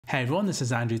Hey everyone, this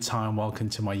is Andrew Tsai and welcome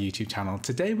to my YouTube channel.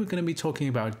 Today we're going to be talking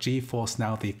about GeForce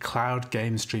Now, the cloud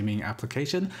game streaming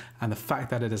application, and the fact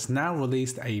that it has now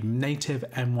released a native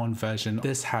M1 version.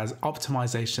 This has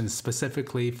optimization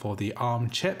specifically for the ARM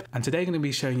chip, and today I'm going to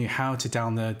be showing you how to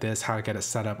download this, how to get it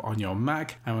set up on your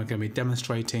Mac, and we're going to be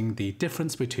demonstrating the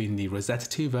difference between the Rosetta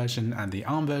 2 version and the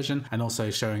ARM version, and also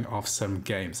showing off some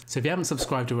games. So if you haven't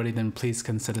subscribed already, then please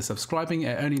consider subscribing.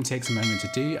 It only takes a moment to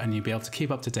do, and you'll be able to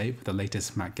keep up to date with the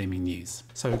latest Mac gaming news.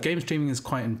 So game streaming is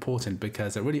quite important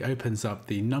because it really opens up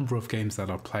the number of games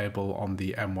that are playable on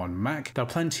the M1 Mac. There are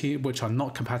plenty which are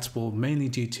not compatible, mainly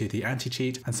due to the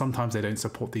anti-cheat, and sometimes they don't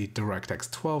support the DirectX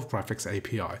 12 graphics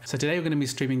API. So today we're going to be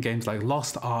streaming games like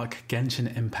Lost Ark,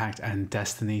 Genshin Impact, and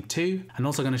Destiny 2, and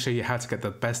also going to show you how to get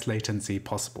the best latency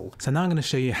possible. So now I'm going to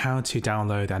show you how to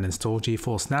download and install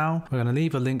GeForce Now. We're going to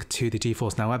leave a link to the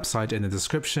GeForce Now website in the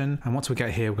description, and once we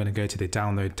get here, we're going to go to the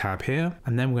download tab here,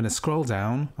 and then we're going to scroll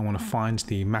down. I want to find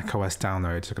the macOS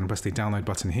download. So I'm going to press the download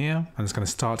button here, and it's going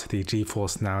to start the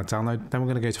GeForce Now download. Then we're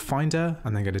going to go to Finder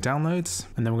and then go to Downloads,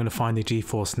 and then we're going to find the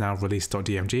GeForce Now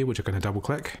release.dmg, which we're going to double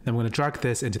click. Then we're going to drag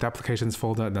this into the applications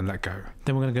folder and then let go.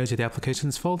 Then we're going to go to the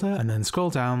applications folder and then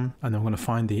scroll down, and then we're going to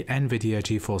find the Nvidia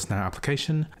GeForce Now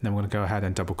application, and then we're going to go ahead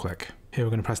and double click. Here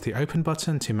we're going to press the open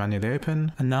button to manually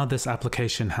open, and now this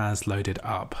application has loaded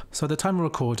up. So at the time of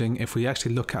recording, if we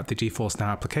actually look at the GeForce Now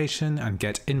application and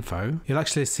get info, you'll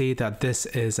actually see that this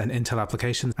is an Intel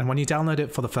application, and when you download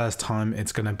it for the first time,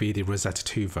 it's going to be the Rosetta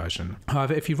 2 version.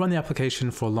 However, if you run the application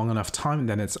for a long enough time,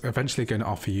 then it's eventually going to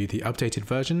offer you the updated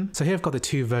version. So here I've got the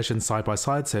two versions side by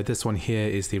side. So this one here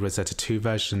is the Rosetta 2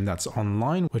 version that's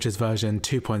online, which is version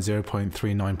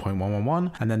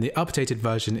 2.0.39.111, and then the updated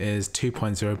version is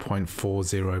 2.0.40.118,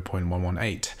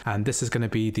 and this is going to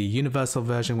be the universal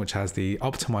version, which has the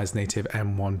optimized native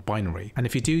M1 binary. And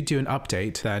if you do an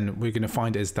update, then we're going to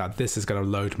find is that this is going to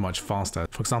load much faster.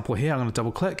 For example, here I'm going to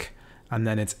double click, and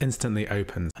then it's instantly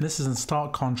open. And this is in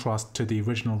stark contrast to the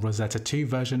original Rosetta 2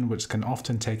 version, which can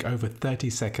often take over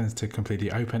 30 seconds to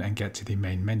completely open and get to the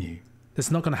main menu. It's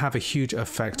not going to have a huge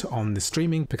effect on the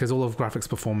streaming because all of graphics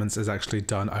performance is actually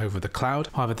done over the cloud.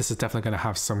 However, this is definitely going to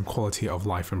have some quality of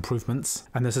life improvements,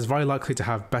 and this is very likely to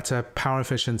have better power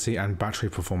efficiency and battery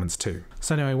performance too.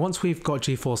 So anyway, once we've got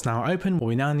GeForce Now open, what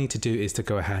we now need to do is to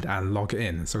go ahead and log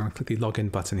in. So I'm going to click the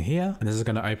login button here, and this is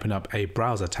going to open up a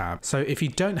browser tab. So if you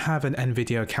don't have an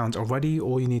Nvidia account already,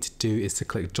 all you need to do is to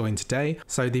click join today.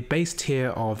 So the base tier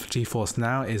of GeForce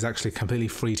Now is actually completely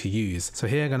free to use. So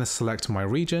here I'm going to select my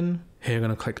region. Here you're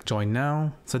going to click join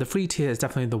now. So the free tier is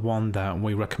definitely the one that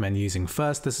we recommend using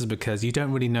first. This is because you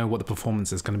don't really know what the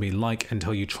performance is going to be like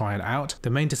until you try it out.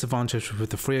 The main disadvantage with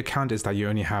the free account is that you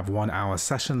only have 1 hour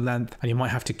session length, and you might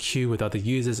have to queue with other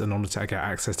users in order to get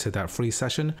access to that free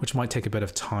session, which might take a bit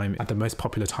of time at the most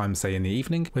popular time, say in the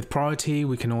evening. With priority,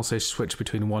 we can also switch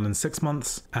between 1 and 6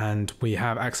 months, and we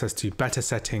have access to better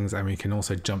settings, and we can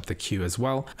also jump the queue as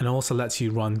well. And it also lets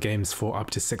you run games for up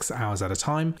to 6 hours at a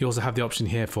time. You also have the option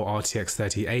here for RTX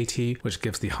 3080, which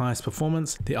gives the highest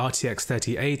performance. The RTX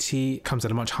 3080 comes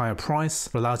at a much higher price,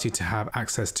 allows you to have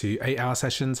access to 8-hour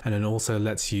sessions, and it also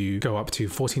lets you go up to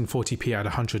 1440p at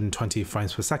 120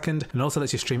 frames per second, and also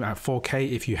lets you stream at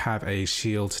 4K if you have a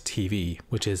Shield TV,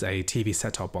 which is a TV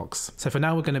set-top box. So for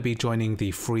now, we're going to be joining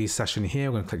the free session here.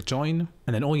 We're going to click join,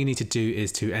 and then all you need to do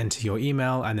is to enter your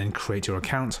email and then create your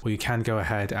account, or you can go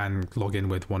ahead and log in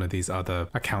with one of these other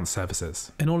account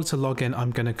services. In order to log in,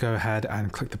 I'm going to go ahead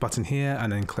and click the button here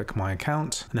and then click my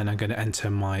account, and then I'm going to enter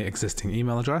my existing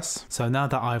email address. So now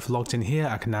that I've logged in here,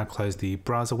 I can now close the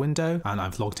browser window, and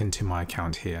I've logged into my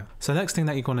account here. So the next thing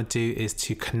that you're going to do is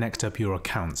to connect up your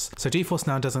accounts. So GeForce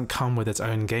Now doesn't come with its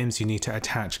own games, you need to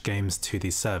attach games to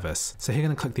the service. So here you're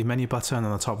going to click the menu button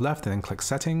on the top left and then click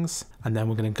settings, and then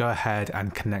we're going to go ahead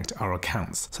and connect our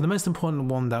accounts. So the most important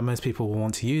one that most people will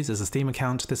want to use is a Steam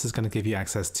account. This is going to give you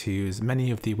access to as many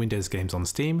of the Windows games on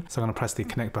Steam. So I'm going to press the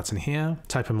connect button here,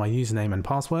 type in my username and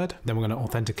password, then we're going to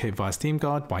authenticate via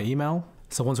SteamGuard by email.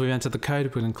 So once we've entered the code,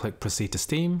 we're going to click proceed to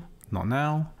Steam. Not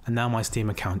now. And now my Steam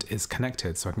account is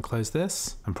connected. So I can close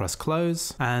this and press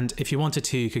close. And if you wanted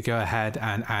to, you could go ahead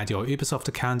and add your Ubisoft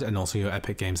account and also your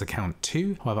Epic Games account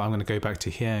too. However, I'm going to go back to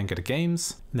here and go to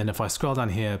games. And then if I scroll down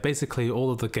here, basically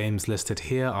all of the games listed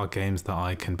here are games that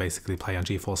I can basically play on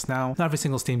GeForce Now. Not every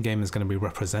single Steam game is going to be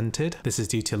represented. This is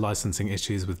due to licensing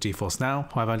issues with GeForce Now.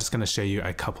 However, I'm just going to show you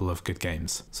a couple of good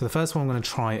games. So the first one I'm going to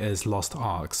try is Lost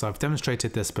Ark. So I've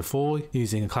demonstrated this before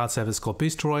using a cloud service called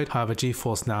Boosteroid. However,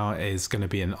 GeForce Now is going to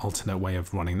be an alternate way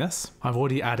of running this. I've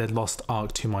already added Lost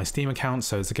Ark to my Steam account,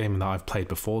 so it's a game that I've played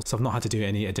before, so I've not had to do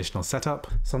any additional setup.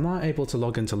 So I'm now able to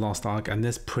log into Lost Ark, and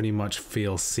this pretty much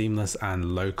feels seamless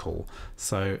and local.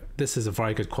 So this is a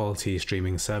very good quality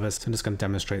streaming service. So I'm just going to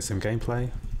demonstrate some gameplay.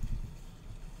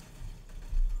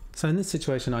 So in this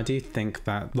situation, I do think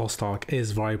that Lost Ark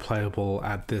is very playable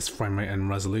at this frame rate and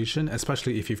resolution,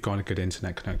 especially if you've got a good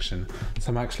internet connection.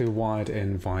 So I'm actually wired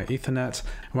in via Ethernet,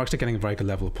 and we're actually getting a very good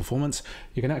level of performance.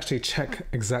 You can actually check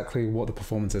exactly what the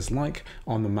performance is like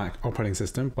on the Mac operating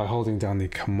system by holding down the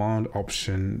Command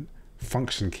Option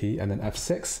function key and then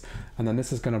F6, and then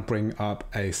this is going to bring up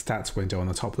a stats window on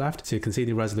the top left. So you can see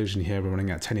the resolution here, we're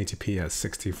running at 1080p at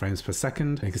 60 frames per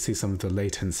second. And you can see some of the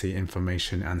latency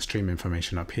information and stream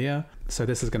information up here. So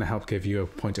this is going to help give you a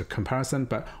point of comparison,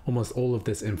 but almost all of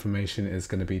this information is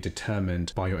going to be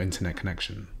determined by your internet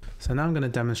connection. So now I'm going to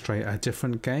demonstrate a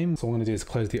different game. So what I'm going to do is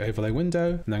close the overlay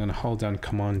window, and I'm going to hold down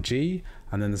Command G,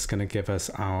 and then it's going to give us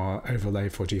our overlay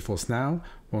for GeForce Now.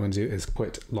 What I'm going to do is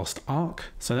quit Lost Ark.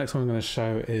 So next one I'm going to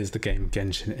show is the game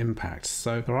Genshin Impact.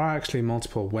 So there are actually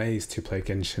multiple ways to play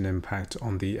Genshin Impact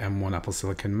on the M1 Apple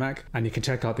Silicon Mac, and you can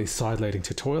check out the side loading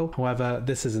tutorial. However,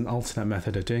 this is an alternate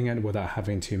method of doing it without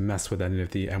having to mess with any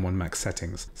of the M1 Mac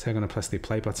settings. So I'm going to press the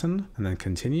play button and then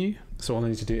continue. So all I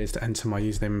need to do is to enter my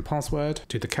username and password,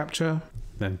 do the captcha,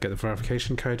 then get the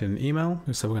verification code in an email.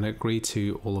 So we're going to agree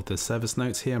to all of the service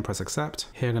notes here and press accept.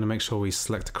 Here I'm going to make sure we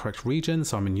select the correct region.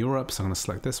 So I'm in Europe, so I'm going to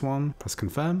select this one, press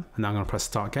confirm, and now I'm going to press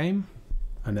start game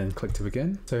and then click to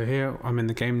begin. So here I'm in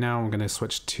the game now. I'm going to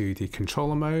switch to the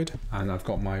controller mode, and I've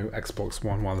got my Xbox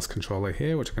One wireless controller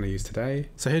here, which I'm going to use today.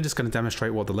 So here I'm just going to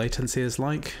demonstrate what the latency is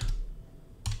like.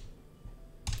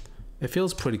 It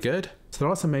feels pretty good. So there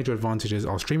are some major advantages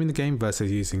of streaming the game versus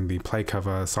using the play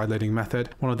cover side loading method.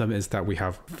 One of them is that we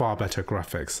have far better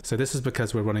graphics. So this is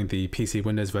because we're running the PC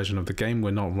Windows version of the game.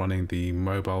 We're not running the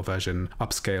mobile version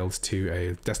upscaled to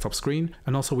a desktop screen.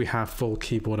 And also we have full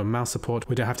keyboard and mouse support.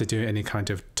 We don't have to do any kind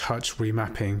of touch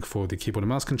remapping for the keyboard and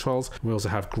mouse controls. We also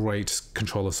have great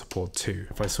controller support too.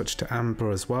 If I switch to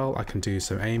Amber as well, I can do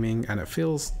some aiming, and it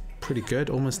feels pretty good,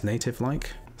 almost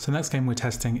native-like. So next game we're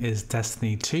testing is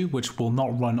Destiny 2, which will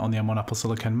not run on the M1 Apple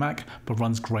Silicon Mac, but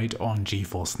runs great on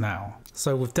GeForce Now.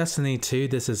 So with Destiny 2,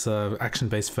 this is an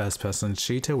action-based first-person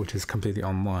shooter, which is completely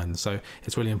online. So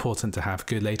it's really important to have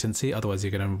good latency, otherwise you're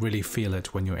going to really feel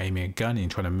it when you're aiming a gun and you're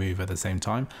trying to move at the same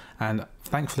time. And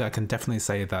thankfully, I can definitely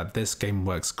say that this game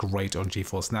works great on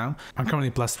GeForce Now. I'm currently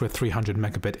blessed with 300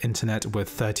 megabit internet with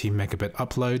 30 megabit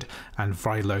upload and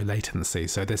very low latency.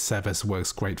 So this service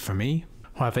works great for me.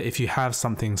 However, if you have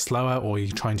something slower or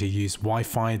you're trying to use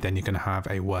Wi-Fi, then you're going to have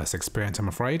a worse experience, I'm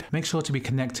afraid. Make sure to be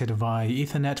connected via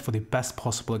Ethernet for the best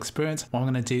possible experience. What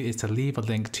I'm going to do is to leave a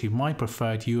link to my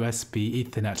preferred USB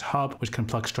Ethernet hub, which can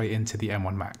plug straight into the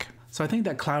M1 Mac. So I think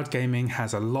that cloud gaming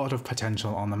has a lot of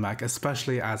potential on the Mac,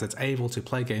 especially as it's able to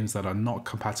play games that are not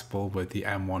compatible with the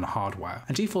M1 hardware.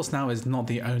 And GeForce Now is not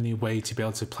the only way to be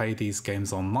able to play these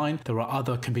games online. There are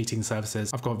other competing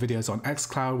services. I've got videos on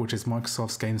xCloud, which is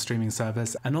Microsoft's game streaming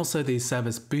service, and also the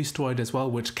service Boostroid as well,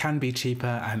 which can be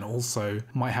cheaper and also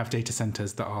might have data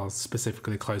centers that are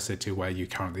specifically closer to where you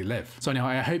currently live. So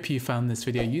anyway, I hope you found this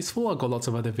video useful. I've got lots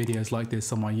of other videos like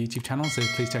this on my YouTube channel, so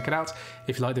please check it out.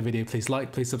 If you like the video, please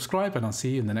like, please subscribe, and I'll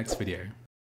see you in the next video.